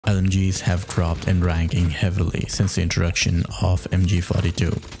LMGs have dropped in ranking heavily since the introduction of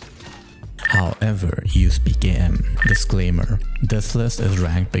MG42. However, use PKM. Disclaimer: this list is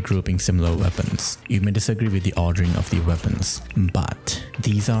ranked by grouping similar weapons. You may disagree with the ordering of the weapons, but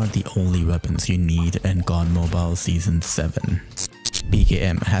these are the only weapons you need in COD Mobile Season 7.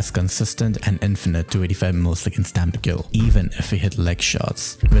 PKM has consistent and infinite 285 milliseconds time to kill, even if we hit leg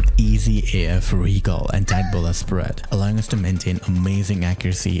shots, with easy AF recall and tight bullet spread, allowing us to maintain amazing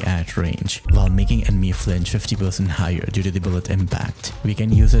accuracy at range, while making enemy flinch 50% higher due to the bullet impact. We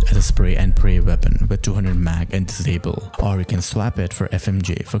can use it as a spray and pray weapon with 200 mag and disable, or we can swap it for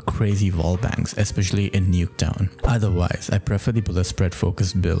FMJ for crazy wallbangs, especially in Nuketown. Otherwise, I prefer the bullet spread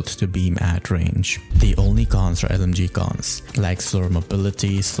focused build to beam at range. The only cons are LMG cons, like slower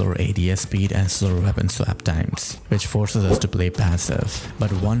mobility, slower ADS speed, and slower weapon swap times, which forces us to play passive.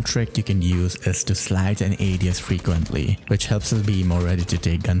 But one trick you can use is to slide an ADS frequently, which helps us be more ready to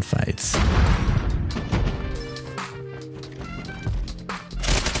take gunfights.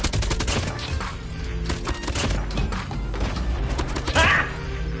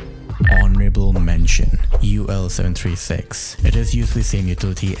 Honorable mention: UL736. It is used with the same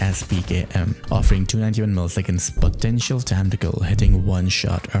utility as PKM, offering 291 milliseconds potential time to kill, hitting one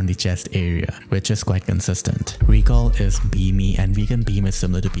shot around the chest area, which is quite consistent. Recall is beamy, and we can beam it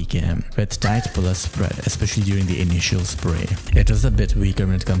similar to PKM, with tight bullet spread, especially during the initial spray. It is a bit weaker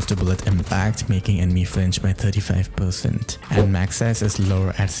when it comes to bullet impact, making enemy flinch by 35%, and max size is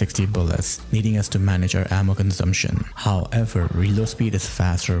lower at 60 bullets, needing us to manage our ammo consumption. However, reload speed is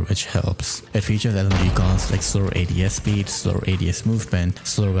faster, which helps. It features LMG cons like slower ADS speed, slower ADS movement,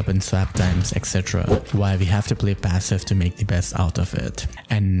 slower weapon swap times, etc. Why we have to play passive to make the best out of it.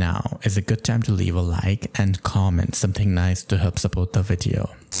 And now is a good time to leave a like and comment something nice to help support the video.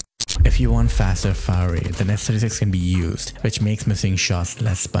 If you want faster fire rate, then S36 can be used, which makes missing shots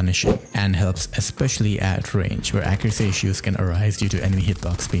less punishing and helps especially at range where accuracy issues can arise due to enemy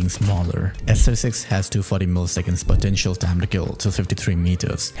hitbox being smaller. S36 has 240 milliseconds potential time to kill till 53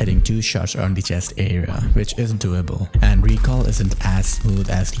 meters, hitting 2 shots around the chest area, which is doable. And recall isn't as smooth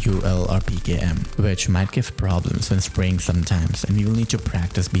as UL or PKM, which might give problems when spraying sometimes, and you will need to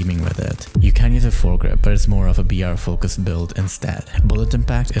practice beaming with it. You can use a foregrip, but it's more of a BR focused build instead. Bullet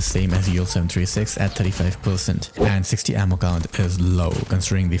impact is same as UL736 at 35%, and 60 ammo count is low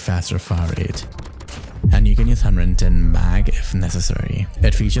considering the faster fire rate. And you can use 110 mag if necessary.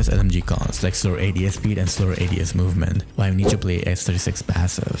 It features LMG cons like slower ADS speed and slower ADS movement, while you need to play S36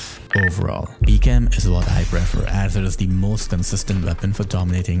 passive. Overall, PKM is what I prefer, as it is the most consistent weapon for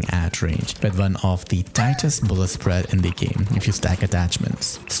dominating at range, with one of the tightest bullet spread in the game if you stack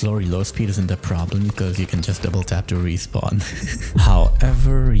attachments. Slow reload speed isn't a problem because you can just double tap to respawn.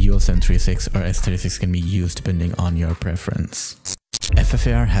 However, UL736 or S36 can be used depending on your preference.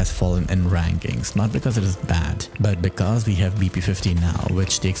 FFAR has fallen in rankings, not because it is bad, but because we have BP50 now,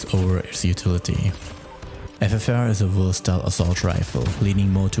 which takes over its utility. FFAR is a versatile assault rifle,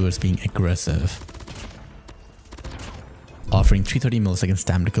 leaning more towards being aggressive, offering 330 milliseconds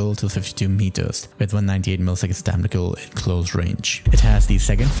time to kill till 52 meters, with 198 milliseconds time to kill in close range. It has the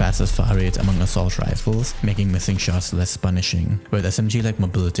second fastest fire rate among assault rifles, making missing shots less punishing, with SMG-like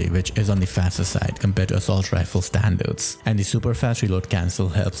mobility, which is on the faster side compared to assault rifle standards. And the super fast reload cancel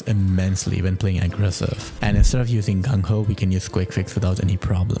helps immensely when playing aggressive. And instead of using gung-ho, we can use quick fix without any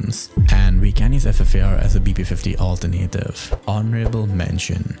problems. And we can use FFAR as a BP50 alternative. Honorable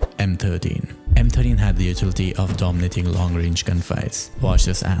mention: M13. M13 had the utility of dominating long-range gunfights. Watch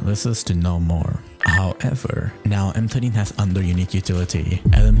this analysis to know more. However, now M13 has another unique utility: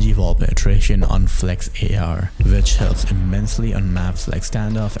 LMG wall penetration on Flex AR, which helps immensely on maps like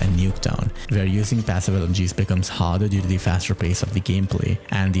Standoff and Nuketown, where using passive LMGs becomes harder due to the faster pace of the gameplay,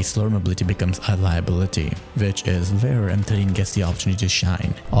 and the slower mobility becomes a liability, which is where M13 gets the opportunity to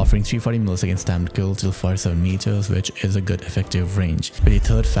shine, offering 340 milliseconds time to kill till 47 meters, which is a good effective range, with the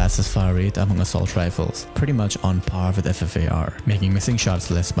third fastest fire rate among assault rifles, pretty much on par with FFAR, making missing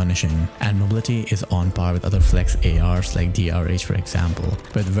shots less punishing, and mobility is on par with other flex ARs like DRH for example,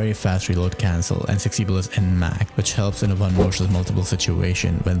 with very fast reload cancel and 60 bullets in mag, which helps in a one versus multiple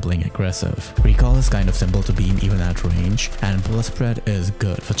situation when playing aggressive. Recall is kind of simple to beam even at range, and bullet spread is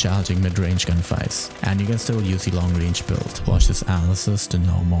good for challenging mid-range gunfights, and you can still use the long-range build. Watch this analysis to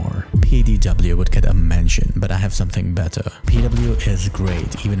know more. PDW would get a mention, but I have something better. PW is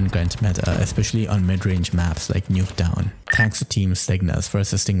great even in current meta, especially on mid-range maps like Nuketown. Thanks to Team Cygnoux for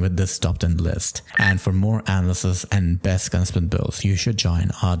assisting with this top 10 list. And for more analysis and best Gunsmith builds, you should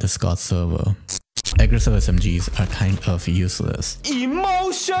join our Discord server. Aggressive SMGs are kind of useless,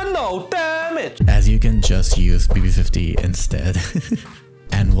 emotional damage, as you can just use BP50 instead.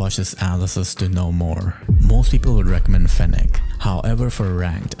 and watch this analysis to know more. Most people would recommend Fennec. However, for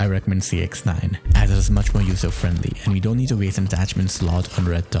ranked, I recommend CX9 as it is much more user friendly and we don't need to waste an attachment slot on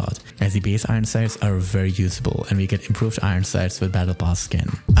red dot as the base iron sights are very usable and we get improved iron sights with battle pass skin.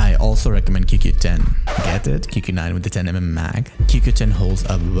 I also recommend QQ10. Get it? QQ9 with the 10mm mag? QQ10 holds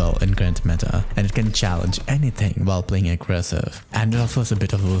up well in current meta and it can challenge anything while playing aggressive, and it offers a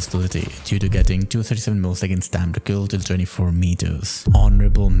bit of versatility due to getting 237 milliseconds time to kill till 24 meters.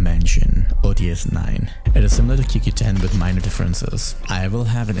 Honorable mention, ODS9. It is similar to QQ10 with minor differences. I will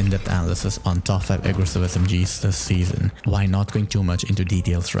have an in-depth analysis on top 5 aggressive SMGs this season, why not going too much into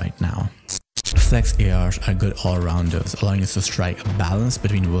details right now. Flex ARs are good all-rounders, allowing us to strike a balance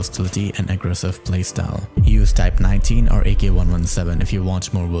between versatility and aggressive playstyle. Use Type 19 or AK-117 if you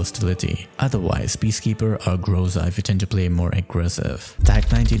want more versatility. Otherwise, Peacekeeper or Groza if you tend to play more aggressive. Type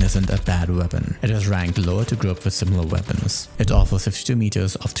 19 isn't a bad weapon. It is ranked lower to group with similar weapons. It offers 52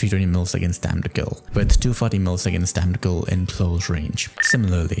 meters of 320 milliseconds time to kill, with 240 milliseconds time to kill in close range.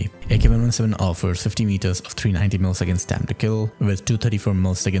 Similarly, AK-117 offers 50 meters of 390 milliseconds time to kill, with 234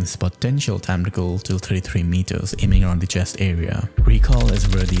 milliseconds potential time to kill till 33 meters, aiming around the chest area. Recall is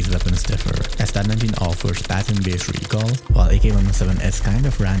where these weapons differ, as Type 19 offers pattern-based recall, while AK-117 is kind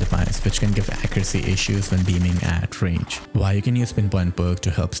of randomized, which can give accuracy issues when beaming at range, while you can use pinpoint perk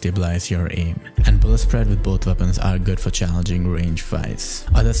to help stabilize your aim. And bullet spread with both weapons are good for challenging range fights.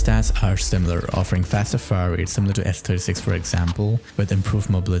 Other stats are similar, offering faster fire rate similar to S36 for example, with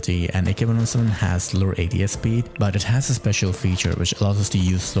improved mobility, and AK-117 has slower ADS speed, but it has a special feature which allows us to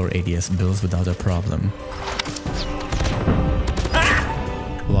use slower ADS builds without a problem.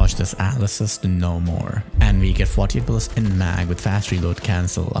 Watch this analysis to know more. And we get 48 bullets in mag with fast reload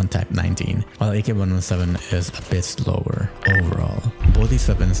cancel on Type 19, while AK-117 is a bit slower. Overall, both these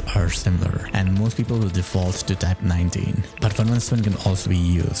weapons are similar and most people will default to Type 19, but 117 can also be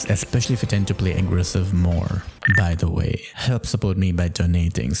used, especially if you tend to play aggressive more. By the way, help support me by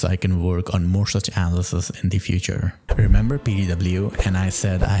donating so I can work on more such analysis in the future. Remember PDW and I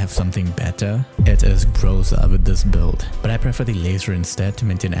said I have something better? It is Groza with this build, but I prefer the laser instead to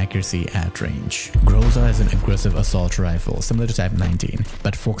maintain accuracy at range. Groza is an aggressive assault rifle similar to Type 19,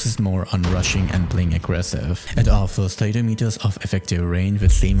 but focuses more on rushing and playing aggressive. It offers 32 meters of effective range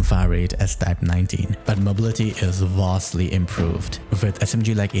with same fire rate as Type 19, but mobility is vastly improved, with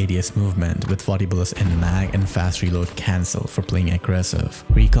SMG-like ADS movement with 40 bullets in mag and fast reload cancel for playing aggressive.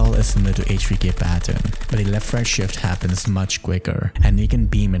 Recall is similar to HVK pattern, but the left-right shift happens much quicker, and you can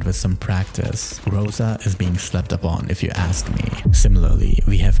beam it with some practice. Groza is being slept upon if you ask me. Similarly,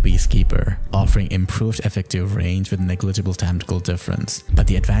 we have Peacekeeper, offering improved effective range with negligible tactical difference, but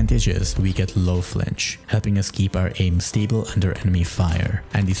the advantage is we get low flinch, helping us keep our aim stable under enemy fire,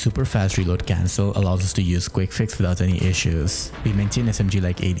 and the super fast reload cancel allows us to use quick fix without any issues. We maintain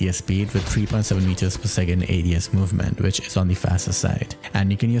SMG-like ADS speed with 3.7 meters per second ADS movement, which is on the faster side,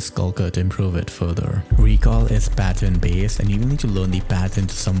 and you can use Skulker to improve it further. Recall is pattern based and you will need to learn the pattern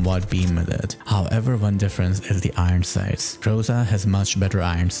to somewhat beam with it. However, one difference is the iron sights. Groza has much better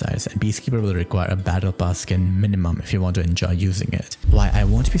iron sights and Peacekeeper will require a battle pass skin minimum if you want to enjoy using it. Why I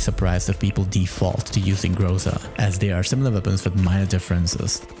won't be surprised if people default to using Groza, as they are similar weapons with minor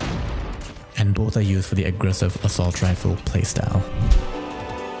differences, and both are used for the aggressive assault rifle playstyle.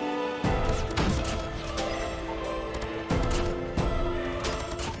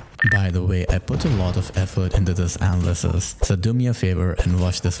 By the way, I put a lot of effort into this analysis, so do me a favor and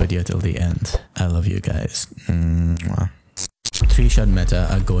watch this video till the end. I love you guys. 3-shot meta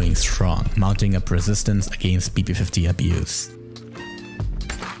are going strong, mounting up resistance against PP50 abuse.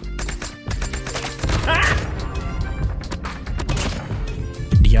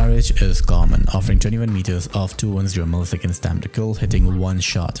 DRH is common, offering 21 meters of 210 milliseconds time to kill, hitting one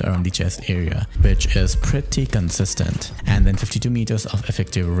shot around the chest area, which is pretty consistent, and then 52 meters of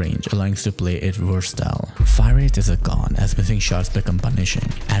effective range, allowing us to play it versatile. Fire rate is a con, as missing shots become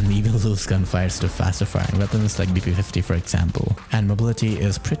punishing, and we will lose gunfights to faster firing weapons like BP50 for example, and mobility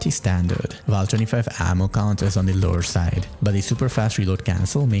is pretty standard, while 25 ammo count is on the lower side, but the super fast reload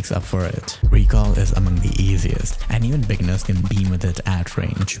cancel makes up for it. Recall is among the easiest, and even beginners can beam with it at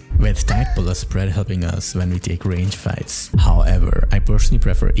range, with tight bullet spread helping us when we take range fights. However, I personally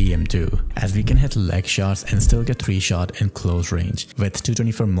prefer EM2, as we can hit leg shots and still get 3-shot in close range with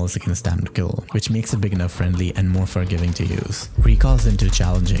 224 milliseconds time to kill, which makes it beginner friendly and more forgiving to use. Recall isn't too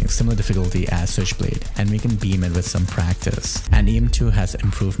challenging, similar difficulty as Switchblade, and we can beam it with some practice. And EM2 has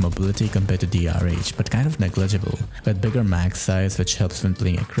improved mobility compared to DRH, but kind of negligible, with bigger mag size which helps when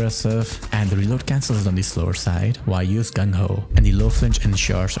playing aggressive, and the reload cancel is on the slower side, while I use Gung Ho, and the low flinch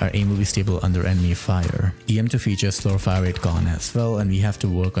ensures our our aim will be stable under enemy fire. EM2 features slower fire rate gone as well, and we have to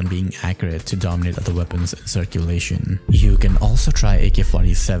work on being accurate to dominate other weapons in circulation. You can also try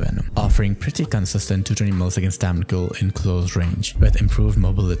AK-47, offering pretty consistent 220 millisecond stamina kill in close range with improved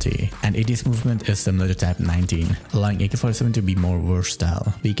mobility, and ADS movement is similar to Type 19, allowing AK-47 to be more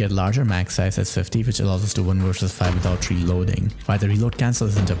versatile. We get larger max size as 50, which allows us to 1 versus 5 without reloading, while the reload cancel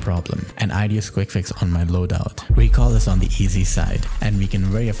isn't a problem, and IDS quick fix on my loadout. Recoil is on the easy side, and we can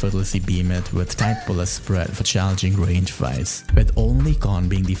very effortlessly beam it with tight bullet spread for challenging range fights, with only con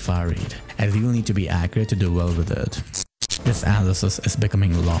being the fire rate, as you will need to be accurate to do well with it. This analysis is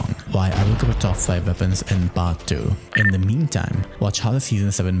becoming long, why I will cover top 5 weapons in part 2. In the meantime, watch how the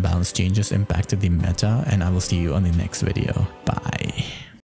Season 7 balance changes impacted the meta, and I will see you on the next video. Bye.